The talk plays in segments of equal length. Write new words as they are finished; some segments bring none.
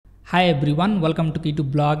Hi everyone, welcome to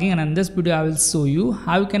Key2 Blogging, and in this video I will show you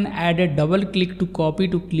how you can add a double click to copy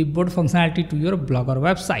to clipboard functionality to your Blogger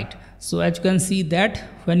website. So as you can see that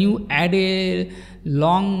when you add a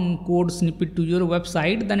long code snippet to your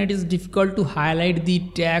website, then it is difficult to highlight the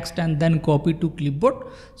text and then copy to clipboard.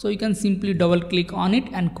 So you can simply double click on it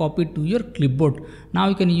and copy it to your clipboard. Now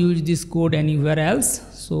you can use this code anywhere else.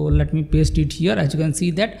 So let me paste it here. As you can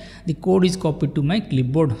see that the code is copied to my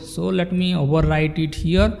clipboard. So let me overwrite it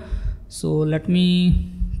here. So let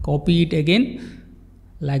me copy it again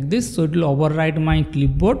like this. So it will overwrite my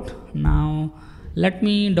clipboard. Now let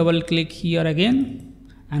me double click here again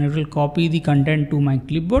and it will copy the content to my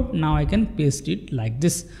clipboard. Now I can paste it like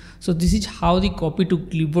this. So this is how the copy to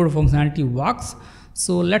clipboard functionality works.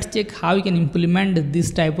 So let's check how you can implement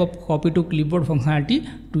this type of copy to clipboard functionality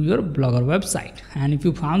to your Blogger website. And if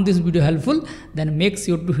you found this video helpful, then make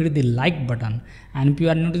sure to hit the like button. And if you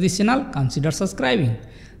are new to this channel, consider subscribing.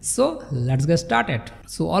 So let's get started.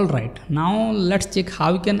 So alright, now let's check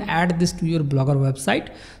how you can add this to your Blogger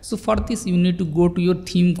website. So for this you need to go to your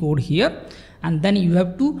theme code here, and then you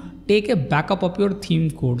have to take a backup of your theme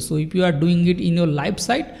code. So if you are doing it in your live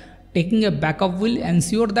site, taking a backup will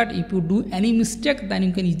ensure that if you do any mistake, then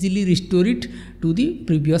you can easily restore it to the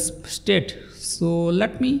previous state. So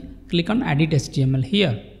let me click on edit HTML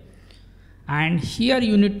here, and here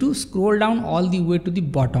you need to scroll down all the way to the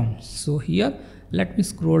bottom. So here let me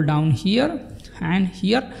scroll down here, and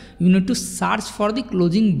here you need to search for the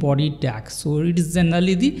closing body tag. So it is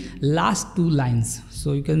generally the last two lines.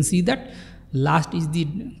 So you can see that last is the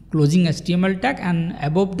closing HTML tag, and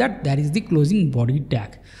above that there is the closing body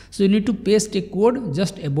tag. So you need to paste a code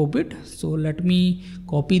just above it. So let me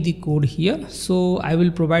copy the code here. So I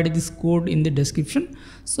will provide this code in the description,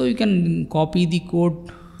 so you can copy the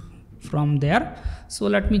code from there. So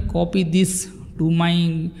let me copy this to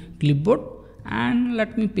my clipboard and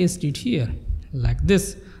let me paste it here like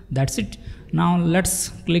this. That's it. Now let's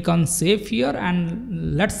click on save here,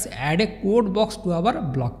 and let's add a code box to our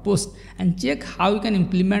blog post and check how you can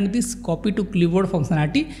implement this copy to clipboard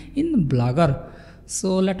functionality in Blogger.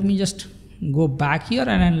 So let me just go back here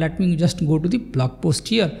and let me just go to the blog post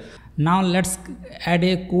here. Now let's add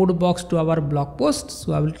a code box to our blog post.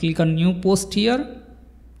 So I will click on new post here,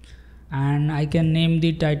 and I can name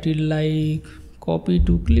the title like copy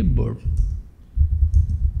to clipboard.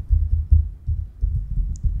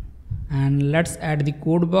 And let's add the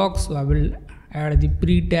code box. So I will add the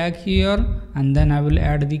pre tag here, and then I will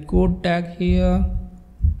add the code tag here,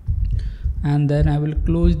 and then I will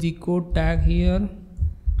close the code tag here,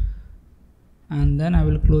 and then I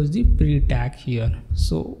will close the pre tag here.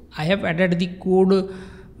 So I have added the code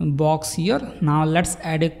box here. Now let's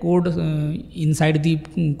add a code inside the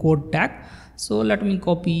code tag. So let me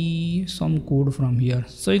copy some code from here.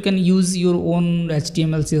 So you can use your own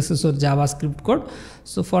HTML, CSS or JavaScript code.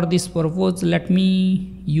 So for this purpose, let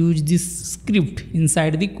me use this script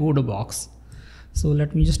inside the code box. So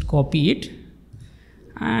let me just copy it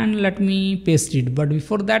and let me paste it. But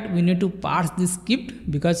before that, we need to parse this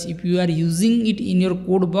script, because if you are using it in your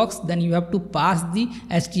code box, then you have to parse the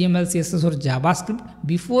HTML, CSS or JavaScript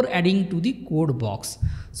before adding to the code box.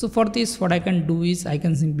 So for this, what I can do is I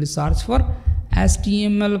can simply search for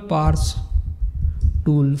HTML parse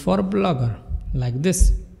tool for Blogger like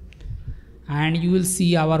this, and you will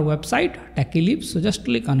see our website TechieLib. So just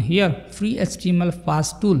click on here, free HTML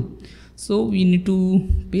parse tool. So we need to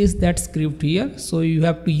paste that script here. So you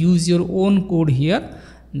have to use your own code here.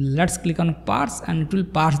 Let's click on parse, and it will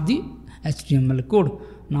parse the HTML code.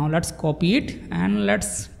 Now let's copy it and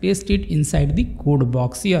let's paste it inside the code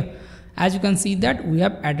box here. As you can see that we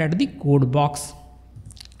have added the code box.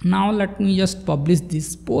 Now let me just publish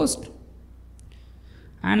this post,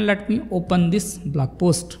 and let me open this blog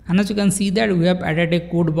post. And as you can see that we have added a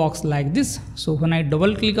code box like this. So when I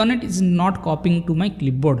double click on it, it's not copying to my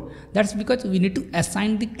clipboard. That's because we need to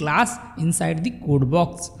assign the class inside the code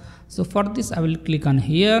box. So for this, I will click on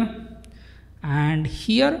here, and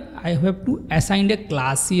here I have to assign a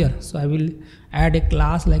class here. So I will add a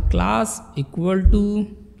class like class equal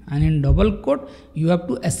to, and in double quote you have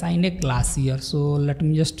to assign a class here. So let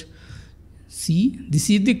me just see, this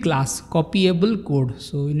is the class copyable code.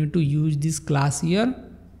 So you need to use this class here,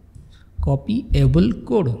 copyable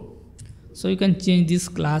code. So you can change this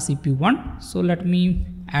class if you want. So let me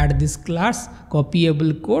add this class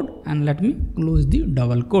copyable code, and let me close the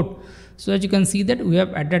double quote. So as you can see that we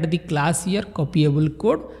have added the class here copyable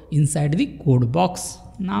code inside the code box.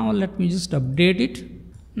 Now let me just update it.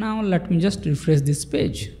 Now let me just refresh this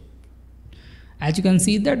page. As you can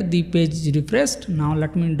see that the page is refreshed. Now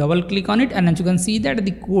let me double click on it, and as you can see that the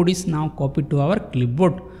code is now copied to our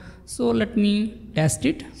clipboard. So let me test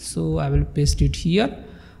it. So I will paste it here.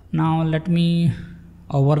 Now let me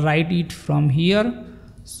overwrite it from here.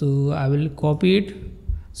 So I will copy it.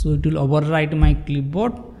 So it will overwrite my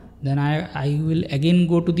clipboard. Then I will again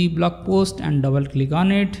go to the blog post and double click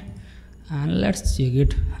on it. And let's check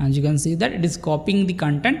it. As you can see that it is copying the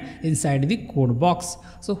content inside the code box.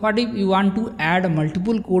 So what if you want to add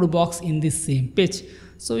multiple code box in this same page?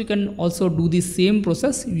 So you can also do the same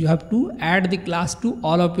process. You have to add the class to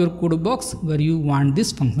all of your code box where you want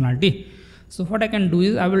this functionality. So what I can do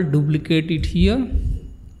is I will duplicate it here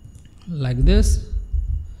like this,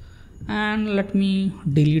 and let me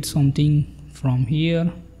delete something from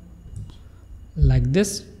here like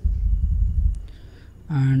this,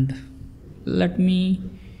 and let me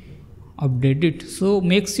update it. So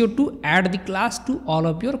make sure to add the class to all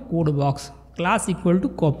of your code box. Class equal to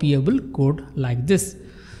copyable code like this.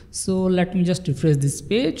 So let me just refresh this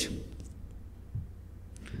page,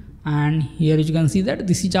 and here you can see that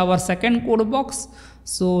this is our second code box.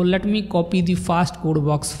 So let me copy the first code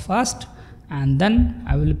box first, and then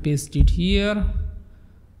I will paste it here,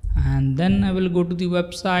 and then I will go to the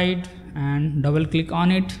website and double click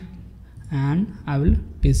on it, and I will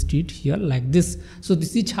paste it here like this. So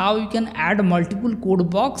this is how you can add multiple code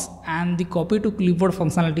box and the copy to clipboard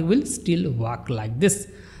functionality will still work like this.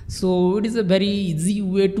 So it is a very easy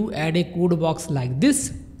way to add a code box like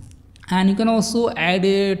this. And you can also add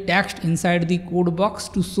a text inside the code box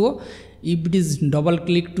to show if it is double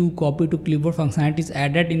click to copy to clipboard functionality is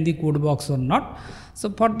added in the code box or not. So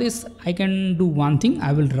for this I can do one thing.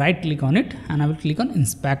 I will right click on it and I will click on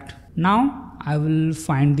inspect. Now I will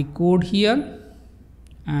find the code here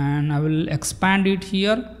and I will expand it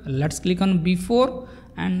here. Let's click on B4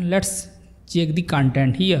 and let's check the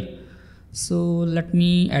content here. So let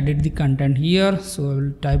me edit the content here. So I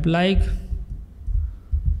will type like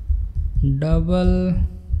double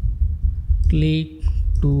click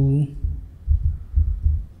to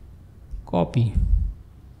copy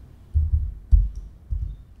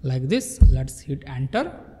like this. Let's hit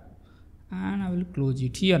enter and I will close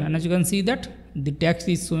it here, and as you can see that the text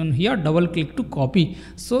is shown here, double click to copy.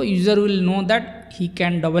 So user will know that he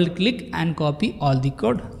can double click and copy all the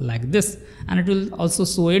code like this, and it will also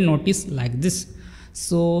show a notice like this.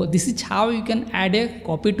 So this is how you can add a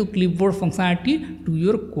copy to clipboard functionality to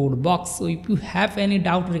your code box. So if you have any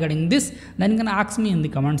doubt regarding this, then you can ask me in the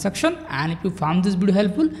comment section, and if you found this video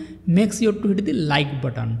helpful, make sure to hit the like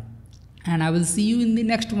button, and I will see you in the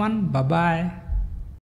next one. Bye bye.